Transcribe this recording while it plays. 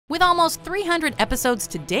With almost 300 episodes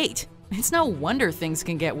to date, it's no wonder things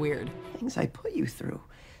can get weird. Things I put you through.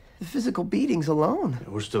 The physical beatings alone.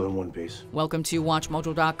 We're still in one piece. Welcome to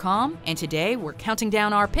WatchMojo.com, and today we're counting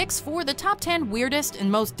down our picks for the top 10 weirdest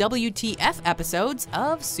and most WTF episodes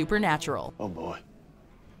of Supernatural. Oh boy.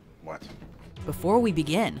 What? Before we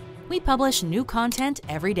begin, we publish new content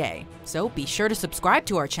every day, so be sure to subscribe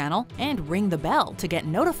to our channel and ring the bell to get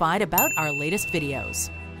notified about our latest videos.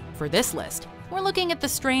 For this list, we're looking at the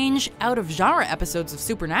strange, out-of-genre episodes of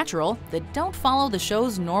Supernatural that don't follow the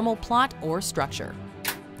show's normal plot or structure.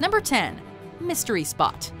 Number 10. Mystery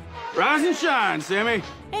Spot. Rise and shine, Sammy!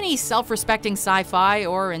 Any self-respecting sci-fi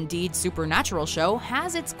or indeed supernatural show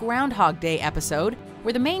has its Groundhog Day episode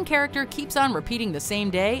where the main character keeps on repeating the same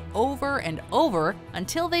day over and over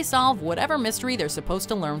until they solve whatever mystery they're supposed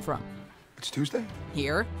to learn from. It's Tuesday?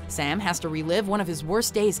 Here, Sam has to relive one of his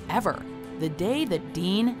worst days ever, the day that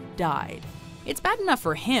Dean died. It's bad enough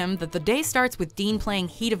for him that the day starts with Dean playing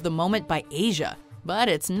Heat of the Moment by Asia, but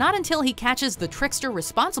it's not until he catches the trickster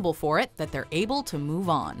responsible for it that they're able to move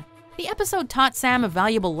on. The episode taught Sam a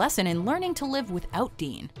valuable lesson in learning to live without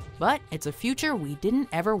Dean, but it's a future we didn't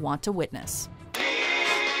ever want to witness.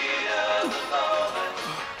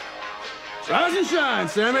 Rise and shine,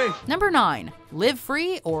 Sammy! Number 9. Live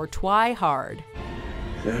Free or Twihard.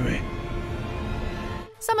 Sammy.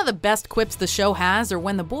 Some of the best quips the show has are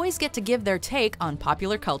when the boys get to give their take on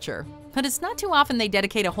popular culture. But it's not too often they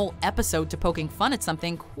dedicate a whole episode to poking fun at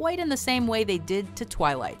something quite in the same way they did to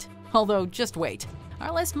Twilight. Although, just wait,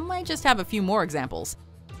 our list might just have a few more examples.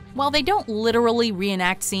 While they don't literally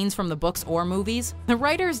reenact scenes from the books or movies, the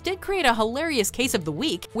writers did create a hilarious case of the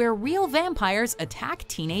week where real vampires attack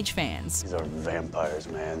teenage fans. These are vampires,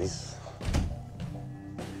 man. These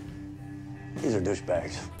are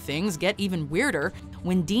douchebags. Things get even weirder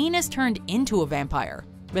when Dean is turned into a vampire.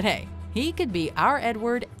 But hey, he could be our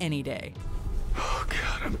Edward any day. Oh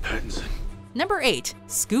God, I'm Pattinson. Number 8.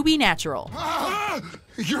 ScoobyNatural.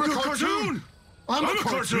 You're a cartoon! I'm a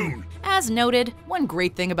cartoon! As noted, one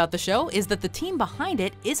great thing about the show is that the team behind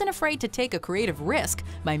it isn't afraid to take a creative risk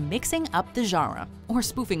by mixing up the genre or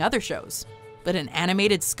spoofing other shows. But an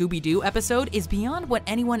animated Scooby Doo episode is beyond what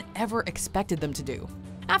anyone ever expected them to do.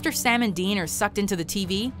 After Sam and Dean are sucked into the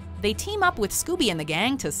TV, they team up with Scooby and the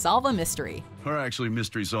gang to solve a mystery. We're actually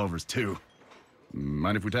mystery solvers too.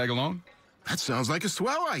 Mind if we tag along? That sounds like a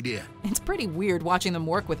swell idea. It's pretty weird watching them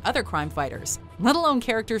work with other crime fighters, let alone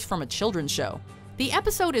characters from a children's show. The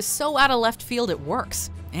episode is so out of left field it works,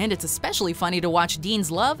 and it's especially funny to watch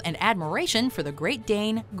Dean's love and admiration for the Great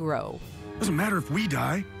Dane grow. Doesn't matter if we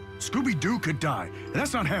die. Scooby Doo could die, and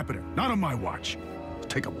that's not happening. Not on my watch.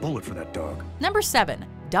 Take a bullet for that dog. Number 7.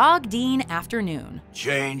 Dog Dean Afternoon.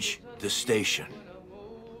 Change the station.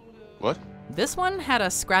 What? This one had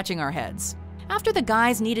us scratching our heads. After the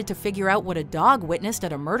guys needed to figure out what a dog witnessed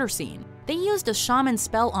at a murder scene, they used a shaman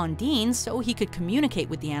spell on Dean so he could communicate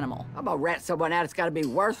with the animal. I'm gonna rat someone out. It's gotta be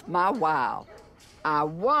worth my while. I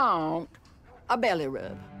want a belly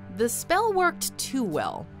rub. The spell worked too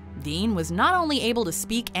well. Dean was not only able to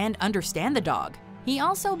speak and understand the dog, he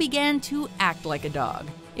also began to act like a dog.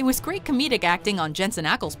 It was great comedic acting on Jensen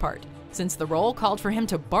Ackles' part, since the role called for him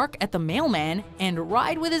to bark at the mailman and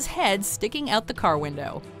ride with his head sticking out the car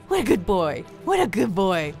window. What a good boy. What a good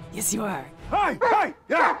boy. Yes, you are. Hey! Hey!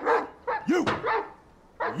 Yeah! You!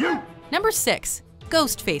 Number 6.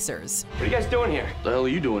 Ghostfacers. What are you guys doing here? What the hell are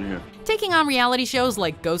you doing here? Taking on reality shows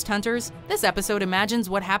like Ghost Hunters, this episode imagines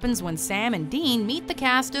what happens when Sam and Dean meet the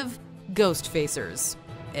cast of Ghostfacers.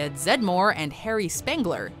 Ed Zedmore and Harry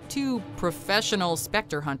Spengler, two professional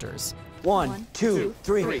specter hunters. 1, 2,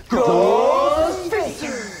 3,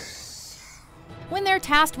 When they're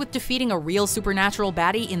tasked with defeating a real supernatural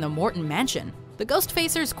baddie in the Morton Mansion, the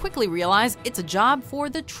Ghostfacers quickly realize it's a job for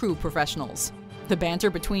the true professionals. The banter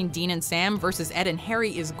between Dean and Sam versus Ed and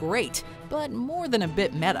Harry is great, but more than a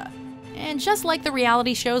bit meta. And just like the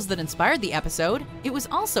reality shows that inspired the episode, it was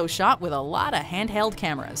also shot with a lot of handheld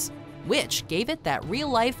cameras, which gave it that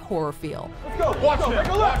real-life horror feel. Let's go! Watch him!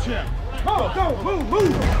 Watch him! Go! Move!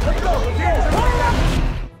 Let's go!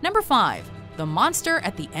 Number 5. The monster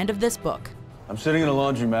at the end of this book. I'm sitting in a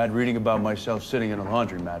laundromat reading about myself, sitting in a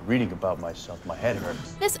laundromat reading about myself. My head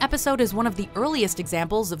hurts. This episode is one of the earliest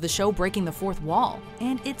examples of the show breaking the fourth wall,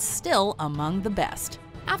 and it's still among the best.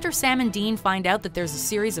 After Sam and Dean find out that there's a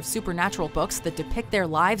series of supernatural books that depict their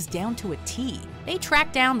lives down to a T, they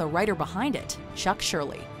track down the writer behind it, Chuck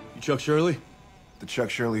Shirley. You Chuck Shirley? The Chuck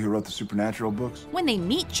Shirley who wrote the Supernatural books? When they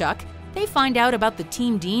meet Chuck, they find out about the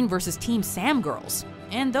Team Dean versus Team Sam girls,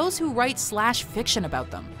 and those who write /fiction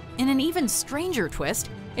about them. In an even stranger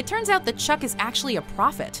twist, it turns out that Chuck is actually a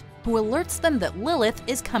prophet, who alerts them that Lilith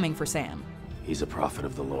is coming for Sam. He's a prophet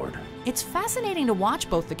of the Lord. It's fascinating to watch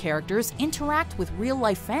both the characters interact with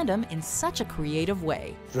real-life fandom in such a creative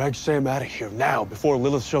way. Drag Sam out of here now before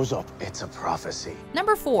Lilith shows up. It's a prophecy.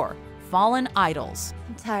 Number 4. Fallen Idols.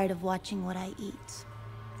 I'm tired of watching what I eat.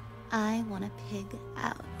 I want a pig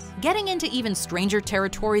out. Getting into even stranger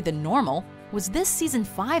territory than normal was this season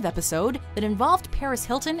 5 episode that involved Paris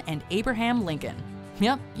Hilton and Abraham Lincoln.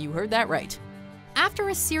 Yep, you heard that right. After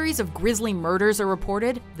a series of grisly murders are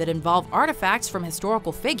reported that involve artifacts from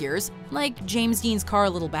historical figures, like James Dean's car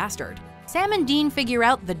Little Bastard, Sam and Dean figure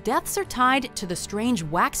out the deaths are tied to the strange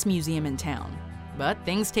wax museum in town. But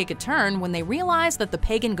things take a turn when they realize that the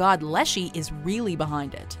pagan god Leshy is really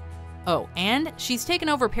behind it. Oh, and she's taken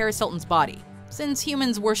over Paris Hilton's body, since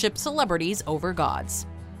humans worship celebrities over gods.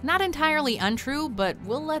 Not entirely untrue, but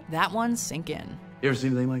we'll let that one sink in. You ever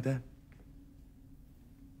seen anything like that?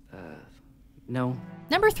 No.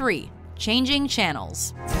 Number 3. Changing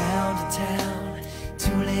Channels. Town to town,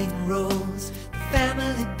 2 lane roads,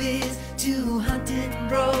 family biz,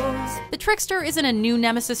 200 rows. The Trickster isn't a new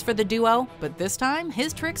nemesis for the duo, but this time,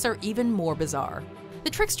 his tricks are even more bizarre. The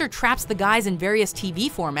Trickster traps the guys in various TV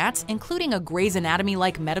formats, including a Grey's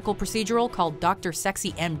Anatomy-like medical procedural called Dr.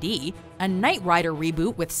 Sexy MD, a Knight Rider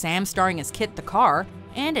reboot with Sam starring as Kit the Car,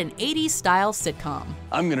 and an 80s-style sitcom.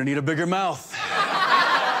 I'm gonna need a bigger mouth.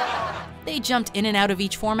 They jumped in and out of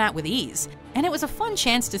each format with ease, and it was a fun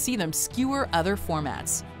chance to see them skewer other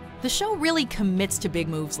formats. The show really commits to big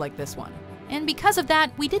moves like this one, and because of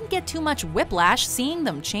that, we didn't get too much whiplash seeing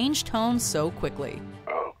them change tones so quickly.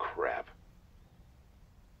 Oh, crap.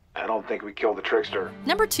 I don't think we killed the Trickster.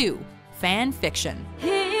 Number 2. Fan Fiction.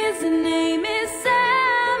 His name is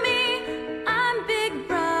Sammy. I'm Big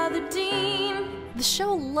Brother Dean. The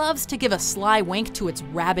show loves to give a sly wink to its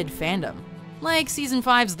rabid fandom, like season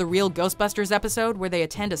 5's The Real Ghostbusters episode where they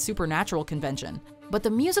attend a supernatural convention. But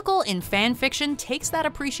the musical in Fan Fiction takes that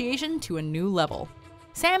appreciation to a new level.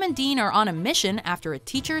 Sam and Dean are on a mission after a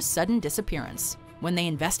teacher's sudden disappearance. When they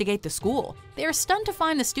investigate the school, they are stunned to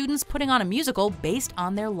find the students putting on a musical based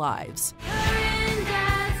on their lives.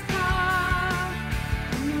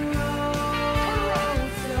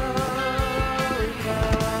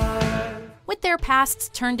 With their pasts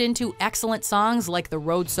turned into excellent songs like The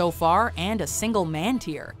Road So Far and A Single Man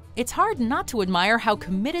Tear, it's hard not to admire how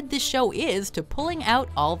committed this show is to pulling out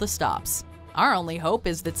all the stops. Our only hope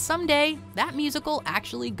is that someday that musical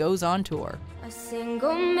actually goes on tour. A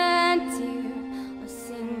single man tear, a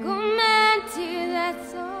single man tear,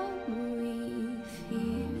 that's all we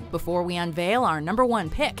fear. Before we unveil our number 1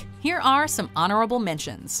 pick, here are some honorable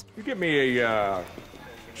mentions. You give me a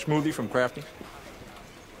smoothie from Crafty?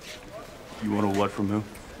 You want a what from who?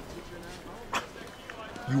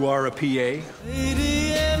 You are a PA?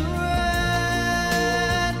 Lady in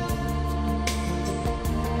red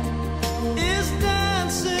is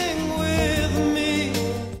dancing with me.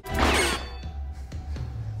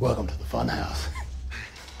 Welcome to the fun house.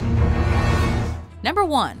 Number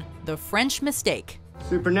 1. The French Mistake.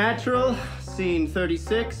 Supernatural, scene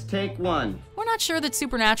 36, take 1. We're not sure that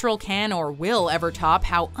Supernatural can or will ever top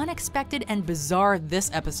how unexpected and bizarre this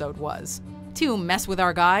episode was. To mess with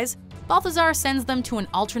our guys, Balthazar sends them to an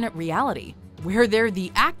alternate reality, where they're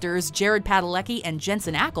the actors Jared Padalecki and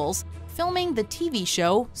Jensen Ackles filming the TV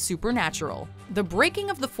show Supernatural. The breaking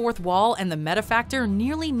of the fourth wall and the meta factor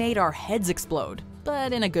nearly made our heads explode,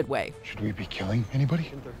 but in a good way. Should we be killing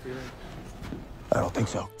anybody? I don't think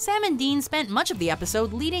so. Sam and Dean spent much of the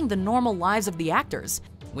episode leading the normal lives of the actors,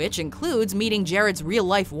 which includes meeting Jared's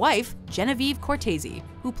real-life wife, Genevieve Cortese,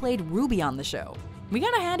 who played Ruby on the show. We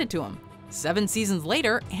gotta hand it to him. 7 seasons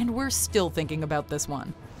later, and we're still thinking about this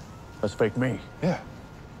one. That's fake me. Yeah.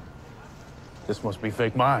 This must be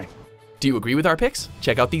fake mine. Do you agree with our picks?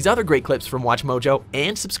 Check out these other great clips from WatchMojo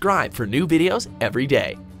and subscribe for new videos every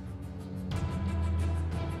day.